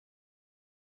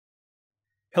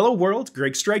Hello world,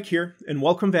 Greg Strike here, and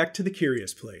welcome back to The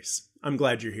Curious Place. I'm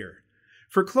glad you're here.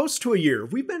 For close to a year,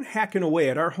 we've been hacking away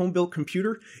at our home-built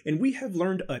computer, and we have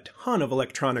learned a ton of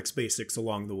electronics basics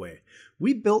along the way.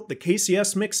 We built the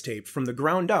KCS mixtape from the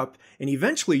ground up, and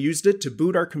eventually used it to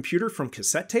boot our computer from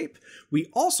cassette tape. We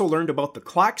also learned about the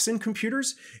clocks in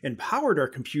computers, and powered our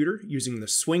computer using the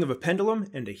swing of a pendulum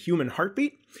and a human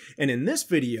heartbeat. And in this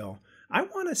video, I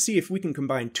want to see if we can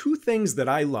combine two things that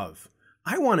I love.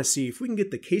 I want to see if we can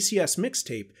get the KCS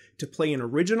mixtape to play an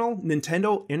original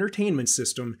Nintendo Entertainment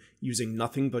System using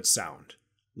nothing but sound.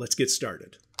 Let's get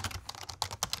started.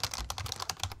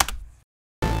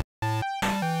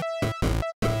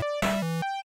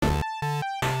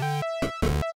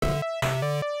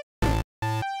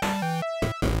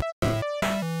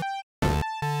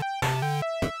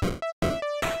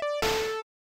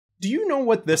 Do you know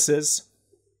what this is?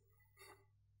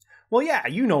 Well, yeah,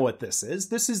 you know what this is.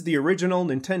 This is the original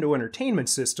Nintendo Entertainment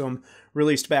System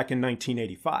released back in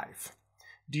 1985.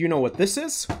 Do you know what this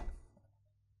is?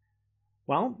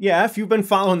 Well, yeah, if you've been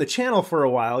following the channel for a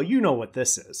while, you know what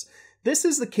this is. This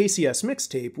is the KCS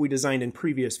mixtape we designed in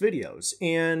previous videos,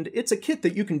 and it's a kit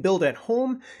that you can build at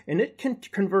home, and it can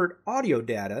convert audio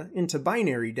data into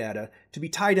binary data to be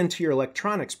tied into your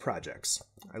electronics projects.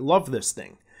 I love this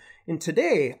thing. And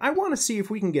today, I want to see if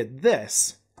we can get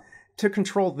this to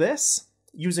control this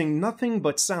using nothing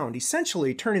but sound,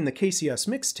 essentially turning the KCS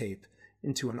mixtape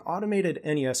into an automated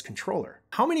NES controller.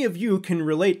 How many of you can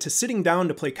relate to sitting down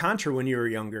to play Contra when you were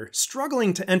younger,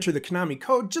 struggling to enter the Konami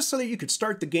code just so that you could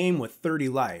start the game with 30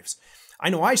 lives? I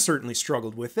know I certainly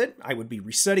struggled with it. I would be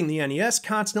resetting the NES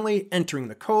constantly, entering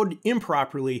the code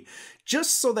improperly,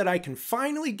 just so that I can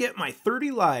finally get my 30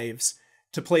 lives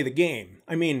to play the game.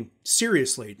 I mean,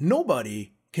 seriously,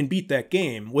 nobody can beat that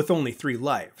game with only 3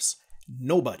 lives.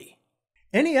 Nobody.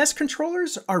 NES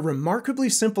controllers are remarkably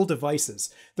simple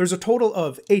devices. There's a total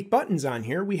of 8 buttons on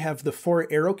here. We have the 4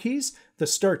 arrow keys, the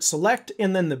start select,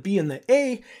 and then the B and the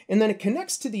A, and then it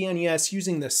connects to the NES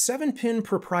using the 7-pin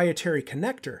proprietary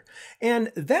connector.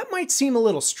 And that might seem a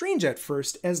little strange at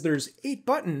first, as there's 8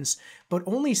 buttons, but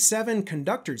only 7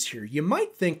 conductors here. You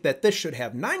might think that this should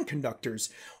have 9 conductors,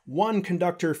 1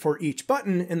 conductor for each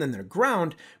button, and then the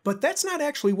ground, but that's not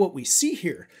actually what we see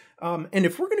here. And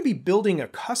if we're going to be building a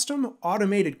custom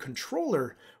automated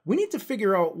controller, we need to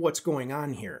figure out what's going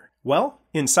on here. Well,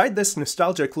 inside this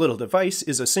nostalgic little device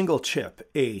is a single chip,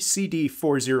 a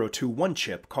CD4021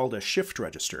 chip called a shift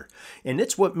register, and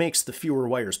it's what makes the fewer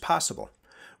wires possible.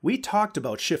 We talked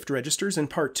about shift registers in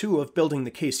part 2 of building the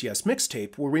KCS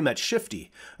mixtape, where we met Shifty,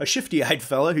 a shifty-eyed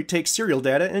fella who takes serial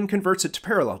data and converts it to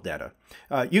parallel data.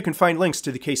 You can find links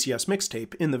to the KCS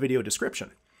mixtape in the video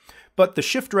description. But the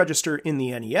shift register in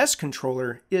the NES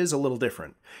controller is a little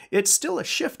different. It's still a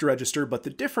shift register, but the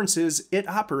difference is it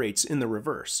operates in the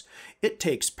reverse. It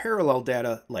takes parallel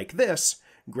data like this,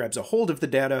 grabs a hold of the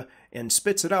data, and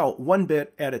spits it out 1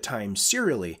 bit at a time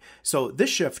serially. So this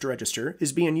shift register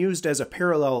is being used as a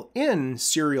parallel in,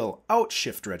 serial out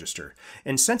shift register.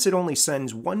 And since it only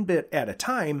sends 1 bit at a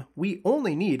time, we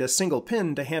only need a single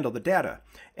pin to handle the data.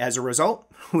 As a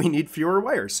result, we need fewer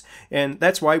wires, and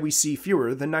that's why we see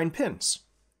fewer than 9 pins.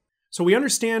 So we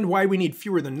understand why we need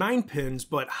fewer than 9 pins,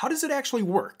 but how does it actually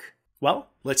work? Well,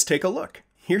 let's take a look.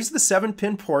 Here's the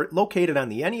 7-pin port located on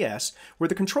the NES where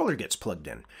the controller gets plugged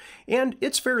in. And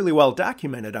it's fairly well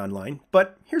documented online,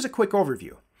 but here's a quick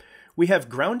overview. We have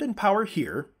ground and power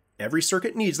here. Every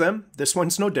circuit needs them. This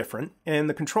one's no different. And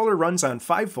the controller runs on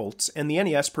 5 volts, and the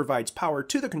NES provides power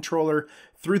to the controller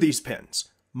through these pins.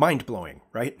 Mind-blowing,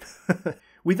 right?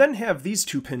 We then have these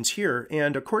 2 pins here,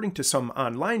 and according to some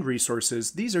online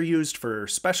resources, these are used for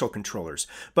special controllers.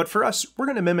 But for us, we're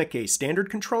going to mimic a standard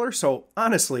controller, so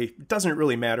honestly, it doesn't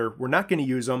really matter. We're not going to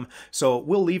use them, so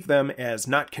we'll leave them as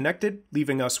not connected,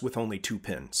 leaving us with only 2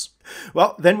 pins.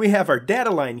 Well, then we have our data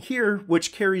line here,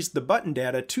 which carries the button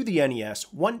data to the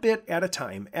NES 1 bit at a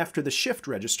time after the shift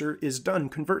register is done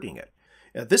converting it.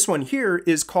 This one here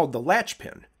is called the latch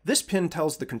pin. This pin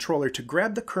tells the controller to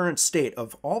grab the current state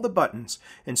of all the buttons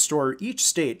and store each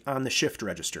state on the shift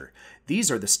register. These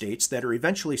are the states that are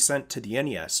eventually sent to the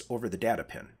NES over the data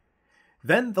pin.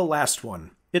 Then the last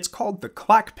one. It's called the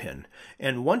clock pin,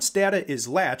 and once data is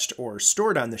latched or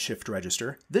stored on the shift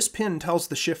register, this pin tells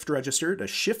the shift register to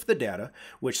shift the data,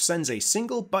 which sends a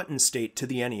single button state to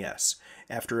the NES.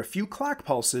 After a few clock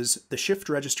pulses, the shift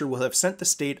register will have sent the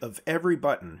state of every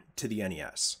button to the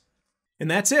NES.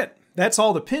 And that's it. That's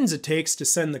all the pins it takes to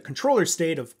send the controller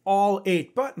state of all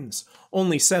 8 buttons.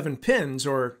 Only 7 pins,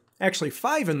 or Actually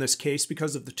 5 in this case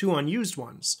because of the 2 unused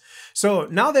ones. So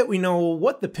now that we know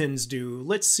what the pins do,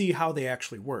 let's see how they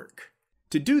actually work.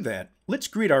 To do that, let's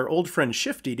greet our old friend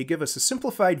Shifty to give us a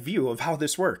simplified view of how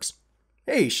this works.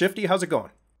 Hey Shifty, how's it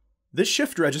going? This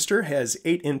shift register has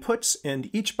 8 inputs, and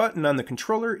each button on the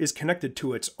controller is connected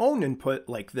to its own input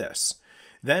like this.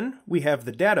 Then we have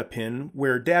the data pin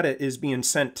where data is being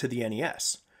sent to the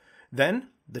NES. Then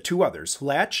the two others,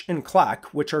 latch and clock,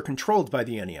 which are controlled by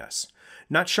the NES.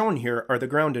 Not shown here are the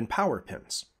ground and power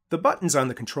pins. The buttons on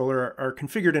the controller are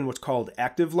configured in what's called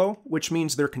active low, which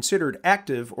means they're considered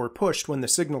active or pushed when the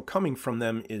signal coming from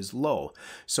them is low.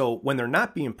 So when they're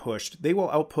not being pushed, they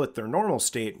will output their normal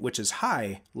state, which is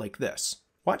high, like this.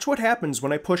 Watch what happens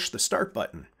when I push the start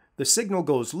button. The signal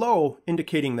goes low,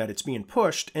 indicating that it's being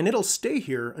pushed, and it'll stay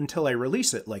here until I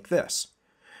release it like this.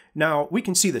 Now, we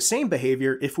can see the same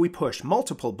behavior if we push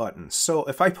multiple buttons. So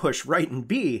if I push right and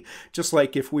B, just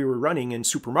like if we were running in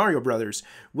Super Mario Bros.,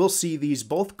 we'll see these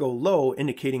both go low,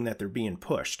 indicating that they're being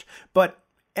pushed. But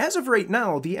as of right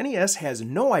now, the NES has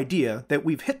no idea that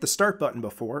we've hit the start button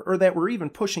before, or that we're even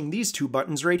pushing these two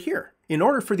buttons right here. In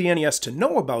order for the NES to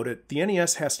know about it, the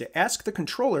NES has to ask the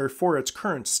controller for its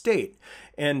current state.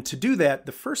 And to do that,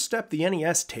 the first step the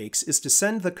NES takes is to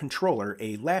send the controller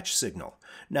a latch signal.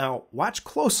 Now, watch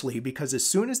closely, because as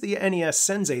soon as the NES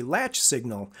sends a latch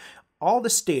signal, all the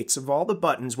states of all the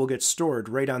buttons will get stored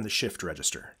right on the shift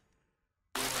register.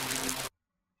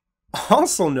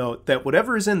 Also note that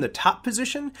whatever is in the top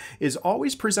position is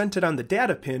always presented on the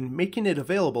data pin, making it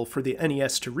available for the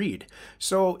NES to read.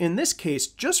 So in this case,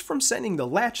 just from sending the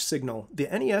latch signal, the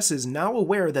NES is now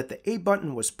aware that the A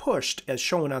button was pushed as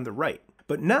shown on the right.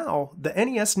 But now, the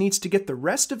NES needs to get the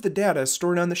rest of the data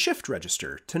stored on the shift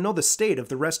register to know the state of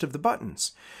the rest of the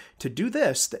buttons. To do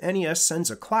this, the NES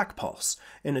sends a clock pulse,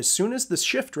 and as soon as the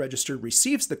shift register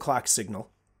receives the clock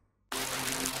signal,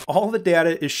 all the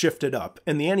data is shifted up,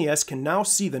 and the NES can now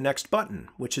see the next button,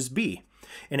 which is B,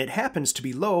 and it happens to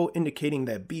be low, indicating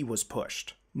that B was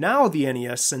pushed. Now the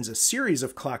NES sends a series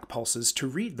of clock pulses to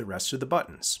read the rest of the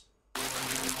buttons.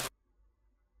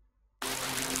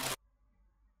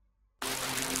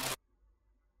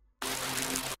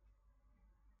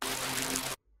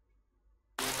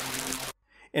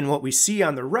 And what we see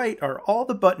on the right are all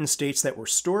the button states that were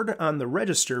stored on the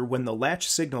register when the latch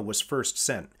signal was first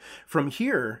sent. From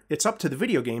here, it's up to the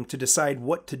video game to decide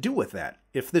what to do with that.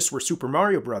 If this were Super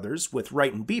Mario Bros., with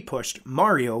right and B pushed,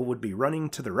 Mario would be running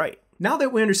to the right. Now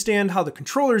that we understand how the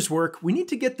controllers work, we need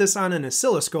to get this on an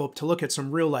oscilloscope to look at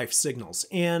some real-life signals.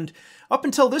 And up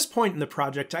until this point in the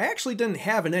project, I actually didn't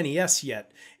have an NES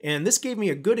yet, and this gave me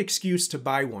a good excuse to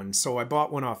buy one, so I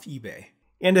bought one off eBay.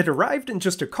 And it arrived in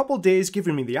just a couple days,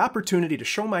 giving me the opportunity to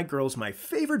show my girls my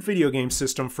favorite video game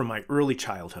system from my early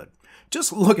childhood.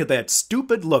 Just look at that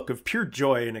stupid look of pure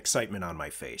joy and excitement on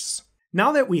my face.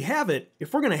 Now that we have it,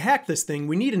 if we're going to hack this thing,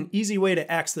 we need an easy way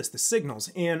to access the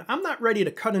signals, and I'm not ready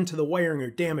to cut into the wiring or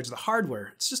damage the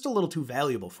hardware. It's just a little too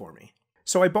valuable for me.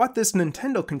 So I bought this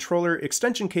Nintendo controller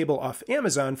extension cable off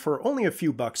Amazon for only a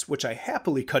few bucks, which I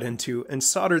happily cut into and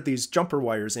soldered these jumper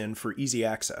wires in for easy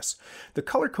access. The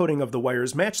color coding of the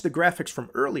wires matched the graphics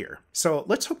from earlier. So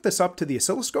let's hook this up to the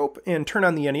oscilloscope and turn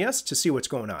on the NES to see what's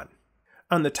going on.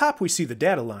 On the top we see the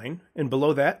data line, and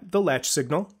below that the latch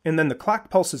signal, and then the clock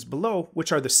pulses below,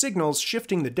 which are the signals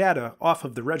shifting the data off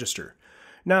of the register.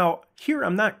 Now, here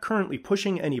I'm not currently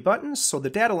pushing any buttons, so the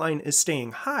data line is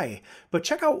staying high, but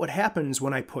check out what happens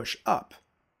when I push up.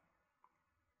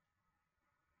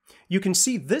 You can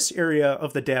see this area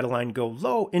of the data line go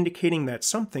low, indicating that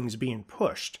something's being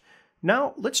pushed.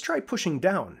 Now, let's try pushing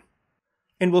down.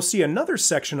 And we'll see another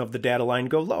section of the data line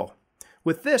go low.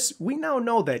 With this, we now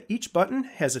know that each button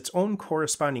has its own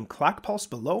corresponding clock pulse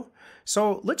below,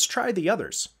 so let's try the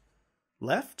others.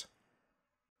 Left,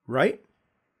 right,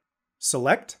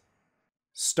 select,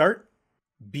 start,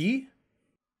 B,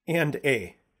 and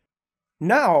A.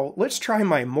 Now, let's try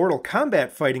my Mortal Kombat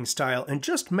fighting style and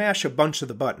just mash a bunch of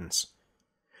the buttons.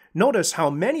 Notice how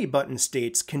many button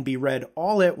states can be read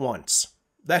all at once.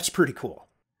 That's pretty cool.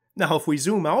 Now, if we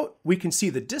zoom out, we can see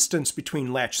the distance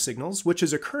between latch signals, which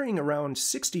is occurring around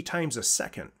 60 times a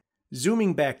second.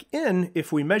 Zooming back in,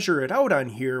 if we measure it out on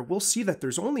here, we'll see that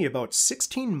there's only about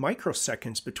 16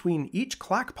 microseconds between each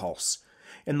clock pulse.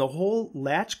 And the whole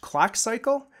latch clock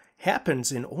cycle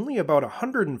happens in only about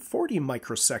 140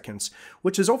 microseconds,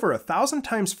 which is over 1,000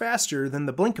 times faster than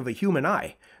the blink of a human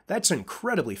eye. That's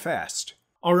incredibly fast.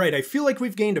 Alright, I feel like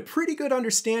we've gained a pretty good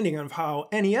understanding of how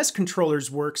NES controllers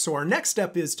work, so our next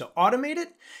step is to automate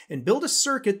it and build a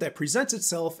circuit that presents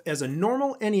itself as a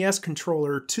normal NES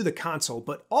controller to the console,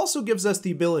 but also gives us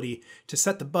the ability to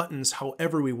set the buttons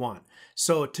however we want.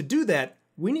 So to do that,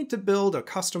 we need to build a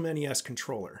custom NES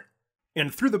controller.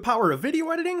 And through the power of video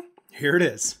editing, Here it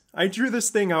is. I drew this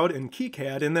thing out in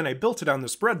KiCad and then I built it on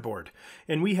this breadboard.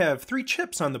 And we have 3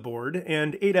 chips on the board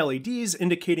and 8 LEDs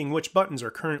indicating which buttons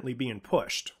are currently being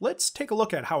pushed. Let's take a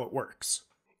look at how it works.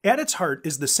 At its heart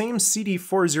is the same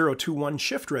CD4021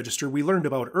 shift register we learned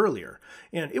about earlier,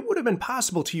 and it would have been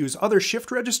possible to use other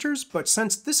shift registers, but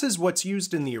since this is what's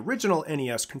used in the original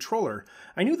NES controller,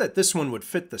 I knew that this one would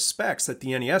fit the specs that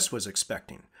the NES was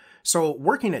expecting. So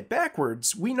working it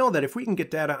backwards, we know that if we can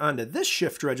get data onto this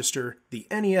shift register, the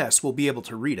NES will be able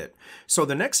to read it. So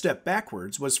the next step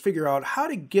backwards was figure out how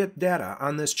to get data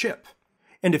on this chip.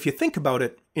 And if you think about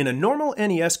it, in a normal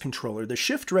NES controller, the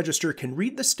shift register can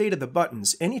read the state of the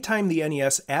buttons anytime the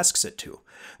NES asks it to.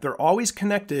 They're always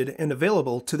connected and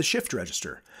available to the shift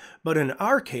register. But in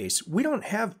our case, we don't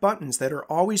have buttons that are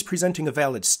always presenting a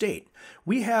valid state.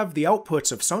 We have the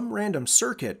outputs of some random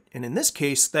circuit, and in this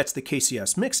case, that's the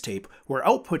KCS mixtape, where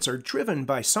outputs are driven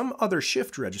by some other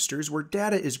shift registers where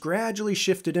data is gradually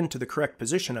shifted into the correct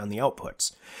position on the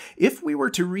outputs. If we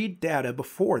were to read data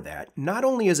before that, not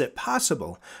only is it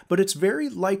possible, but it's very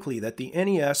likely that the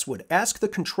NES would ask the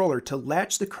controller to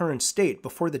latch the current state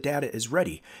before the data is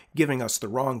ready, giving us the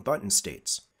wrong button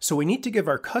states. So we need to give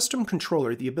our custom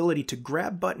controller the ability to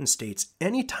grab button states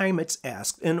anytime it's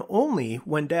asked and only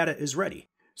when data is ready.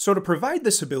 So to provide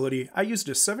this ability, I used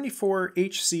a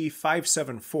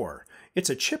 74HC574. It's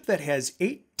a chip that has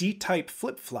 8 D-type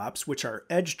flip-flops which are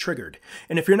edge triggered.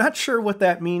 And if you're not sure what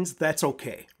that means, that's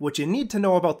okay. What you need to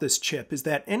know about this chip is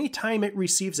that anytime it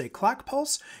receives a clock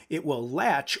pulse, it will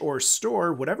latch or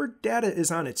store whatever data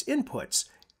is on its inputs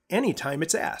anytime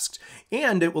it's asked,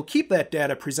 and it will keep that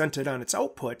data presented on its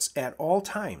outputs at all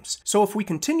times. So if we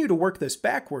continue to work this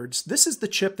backwards, this is the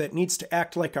chip that needs to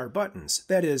act like our buttons,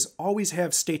 that is, always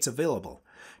have states available.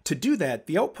 To do that,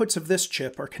 the outputs of this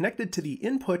chip are connected to the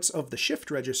inputs of the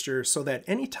shift register so that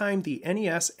anytime the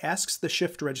NES asks the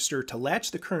shift register to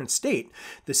latch the current state,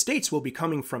 the states will be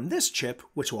coming from this chip,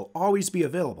 which will always be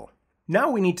available. Now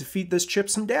we need to feed this chip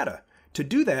some data. To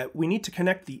do that, we need to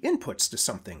connect the inputs to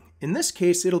something. In this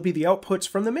case, it'll be the outputs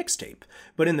from the mixtape,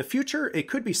 but in the future, it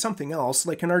could be something else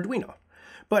like an Arduino.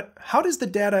 But how does the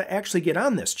data actually get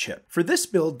on this chip? For this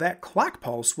build, that clock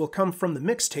pulse will come from the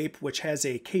mixtape, which has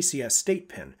a KCS state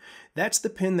pin. That's the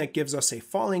pin that gives us a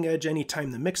falling edge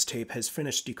anytime the mixtape has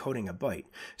finished decoding a byte.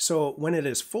 So when it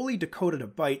has fully decoded a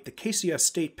byte, the KCS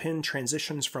state pin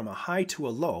transitions from a high to a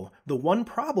low. The one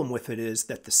problem with it is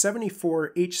that the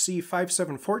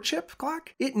 74HC574 chip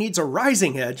clock, it needs a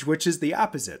rising edge, which is the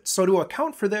opposite. So to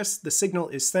account for this, the signal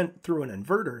is sent through an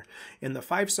inverter, and the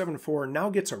 574 now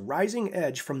gets a rising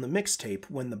edge from the mixtape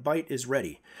when the byte is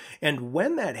ready. And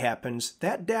when that happens,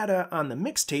 that data on the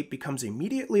mixtape becomes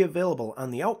immediately available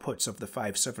on the outputs of the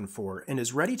 574 and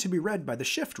is ready to be read by the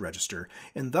shift register,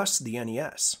 and thus the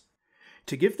NES.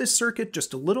 To give this circuit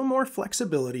just a little more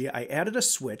flexibility, I added a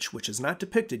switch, which is not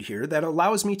depicted here, that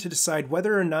allows me to decide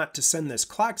whether or not to send this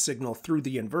clock signal through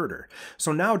the inverter.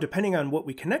 So now, depending on what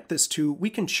we connect this to, we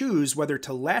can choose whether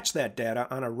to latch that data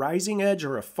on a rising edge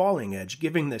or a falling edge,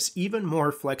 giving this even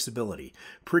more flexibility.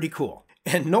 Pretty cool.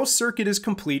 And no circuit is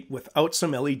complete without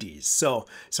some LEDs. So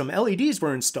some LEDs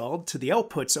were installed to the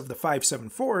outputs of the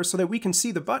 574 so that we can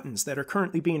see the buttons that are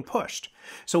currently being pushed.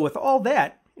 So with all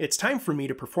that, it's time for me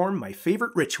to perform my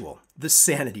favorite ritual, the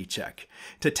sanity check.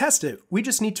 To test it, we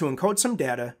just need to encode some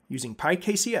data using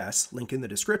PyKCS, link in the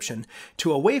description,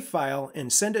 to a WAV file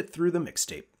and send it through the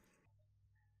mixtape.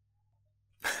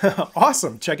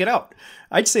 Awesome, check it out.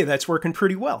 I'd say that's working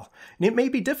pretty well. And it may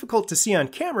be difficult to see on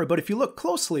camera, but if you look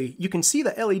closely, you can see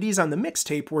the LEDs on the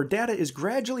mixtape where data is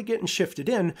gradually getting shifted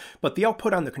in, but the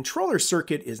output on the controller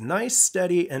circuit is nice,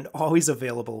 steady, and always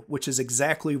available, which is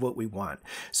exactly what we want.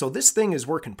 So this thing is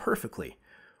working perfectly.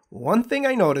 One thing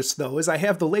I noticed, though, is I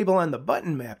have the label on the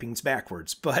button mappings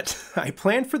backwards, but I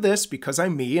planned for this because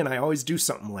I'm me and I always do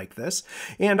something like this,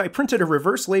 and I printed a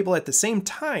reverse label at the same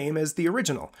time as the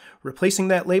original. Replacing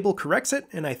that label corrects it,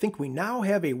 and I think we now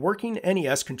have a working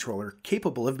NES controller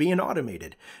capable of being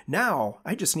automated. Now,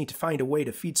 I just need to find a way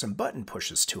to feed some button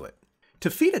pushes to it. To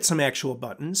feed it some actual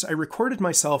buttons, I recorded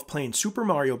myself playing Super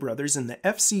Mario Bros. In the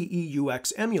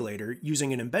FCEUX emulator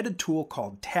using an embedded tool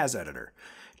called TazEditor.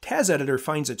 TazEditor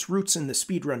finds its roots in the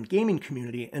speedrun gaming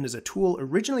community and is a tool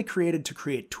originally created to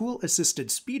create tool-assisted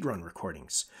speedrun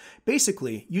recordings.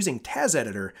 Basically, using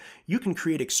TazEditor, you can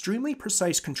create extremely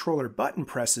precise controller button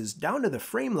presses down to the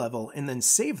frame level and then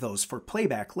save those for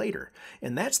playback later,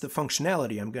 and that's the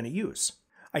functionality I'm going to use.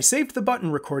 I saved the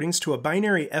button recordings to a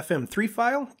binary FM3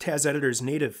 file, TazEditor's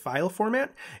native file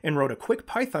format, and wrote a quick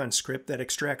Python script that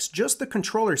extracts just the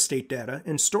controller state data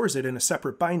and stores it in a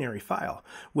separate binary file.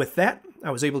 With that,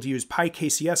 I was able to use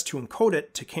PyKCS to encode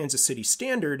it to Kansas City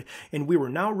standard, and we were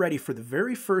now ready for the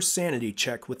very first sanity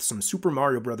check with some Super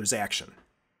Mario Bros. Action.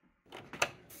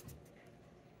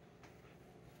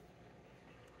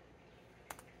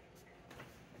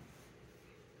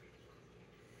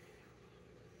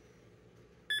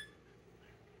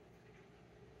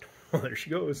 Oh, there she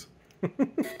goes.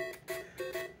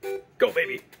 Go,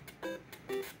 baby.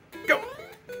 Go.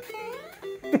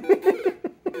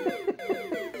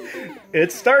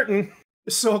 It's starting.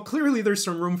 So clearly there's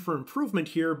some room for improvement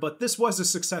here, but this was a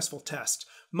successful test.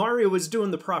 Mario is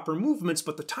doing the proper movements,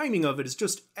 but the timing of it is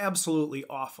just absolutely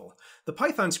awful. The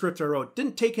Python script I wrote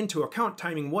didn't take into account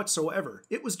timing whatsoever.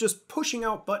 It was just pushing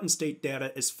out button state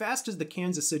data as fast as the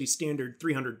Kansas City standard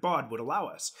 300 baud would allow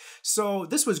us. So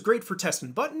this was great for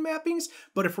testing button mappings,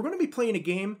 but if we're going to be playing a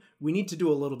game, we need to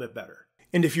do a little bit better.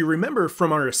 And if you remember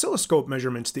from our oscilloscope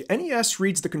measurements, the NES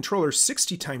reads the controller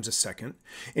 60 times a second,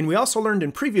 and we also learned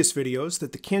in previous videos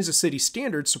that the Kansas City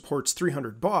standard supports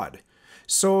 300 baud.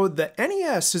 So the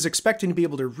NES is expecting to be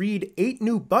able to read 8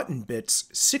 new button bits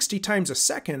 60 times a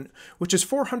second, which is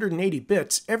 480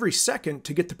 bits every second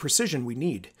to get the precision we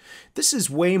need. This is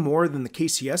way more than the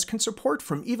KCS can support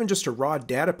from even just a raw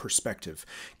data perspective.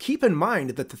 Keep in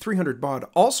mind that the 300 baud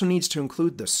also needs to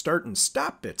include the start and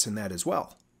stop bits in that as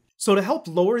well. So to help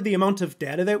lower the amount of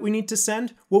data that we need to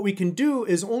send, what we can do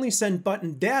is only send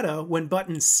button data when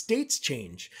button states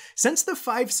change. Since the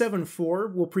 574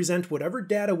 will present whatever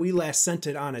data we last sent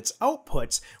it on its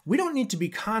outputs, we don't need to be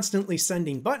constantly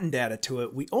sending button data to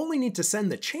it, we only need to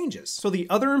send the changes. So the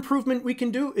other improvement we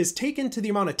can do is take into the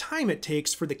amount of time it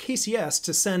takes for the KCS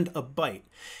to send a byte.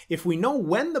 If we know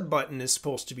when the button is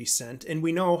supposed to be sent, and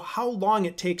we know how long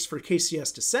it takes for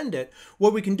KCS to send it,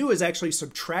 what we can do is actually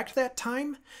subtract that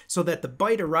time so that the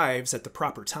byte arrives at the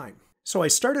proper time. So I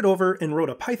started over and wrote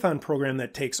a Python program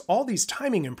that takes all these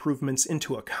timing improvements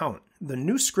into account. The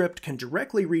new script can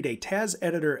directly read a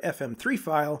TAS-editor FM3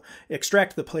 file,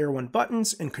 extract the player 1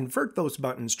 buttons, and convert those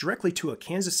buttons directly to a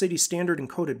Kansas City standard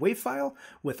encoded WAV file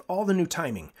with all the new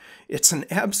timing. It's an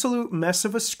absolute mess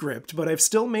of a script, but I've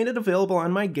still made it available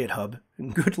on my GitHub.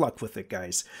 Good luck with it,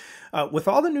 guys. With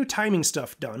all the new timing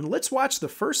stuff done, let's watch the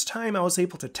first time I was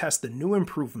able to test the new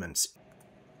improvements.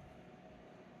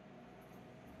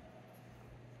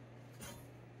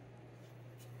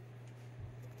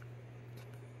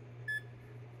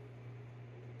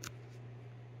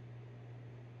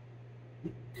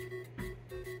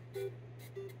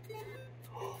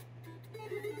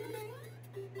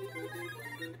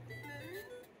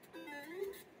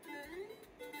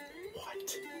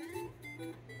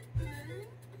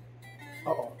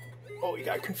 Uh-oh. Oh, he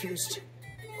got confused.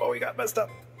 Oh, he got messed up.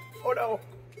 Oh, no.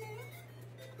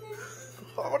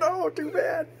 Oh, no, too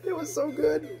bad. It was so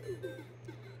good.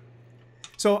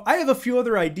 So I have a few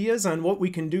other ideas on what we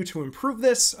can do to improve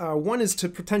this. One is to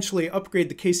potentially upgrade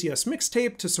the KCS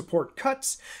mixtape to support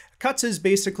cuts. Cuts is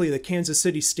basically the Kansas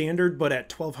City standard, but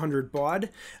at 1200 baud.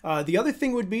 The other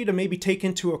thing would be to maybe take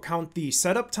into account the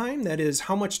setup time, that is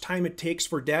how much time it takes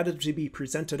for data to be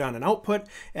presented on an output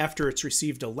after it's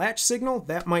received a latch signal.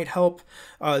 That might help.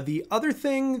 The other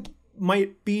thing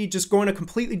might be just going a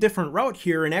completely different route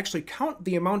here and actually count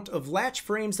the amount of latch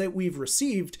frames that we've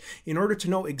received in order to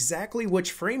know exactly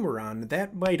which frame we're on.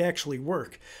 That might actually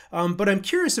work. But I'm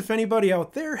curious if anybody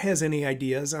out there has any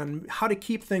ideas on how to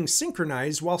keep things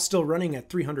synchronized while still running at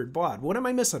 300 baud. What am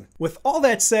I missing? With all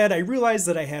that said, I realized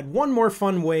that I had one more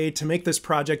fun way to make this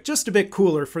project just a bit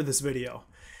cooler for this video.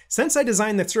 Since I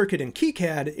designed the circuit in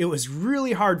KiCad, it was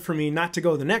really hard for me not to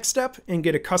go the next step and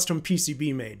get a custom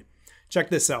PCB made. Check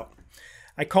this out.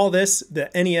 I call this the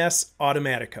NES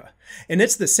Automatica. And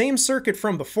it's the same circuit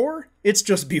from before, it's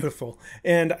just beautiful.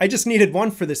 And I just needed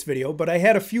one for this video, but I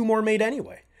had a few more made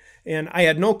anyway. And I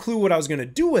had no clue what I was going to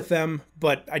do with them,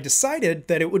 but I decided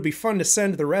that it would be fun to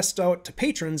send the rest out to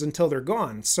patrons until they're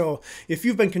gone. So if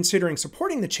you've been considering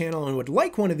supporting the channel and would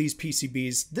like one of these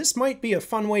PCBs, this might be a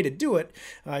fun way to do it.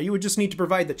 You would just need to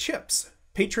provide the chips.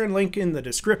 Patreon link in the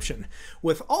description.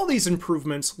 With all these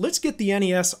improvements, let's get the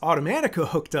NES Automatica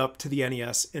hooked up to the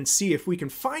NES and see if we can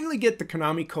finally get the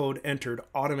Konami code entered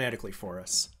automatically for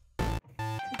us.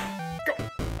 Go!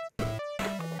 Go,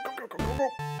 go, go, go,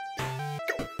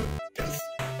 go, go! Yes!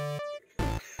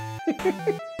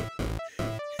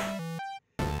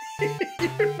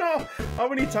 You know how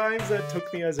many times that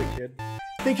took me as a kid.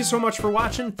 Thank you so much for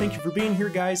watching. Thank you for being here,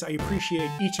 guys. I appreciate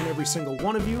each and every single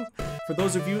one of you. For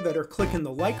those of you that are clicking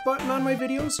the like button on my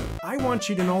videos, I want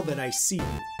you to know that I see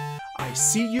you. I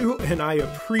see you and I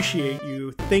appreciate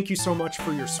you. Thank you so much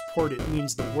for your support. It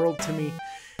means the world to me.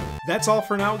 That's all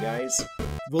for now, guys.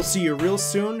 We'll see you real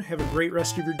soon. Have a great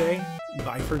rest of your day.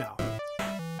 Bye for now.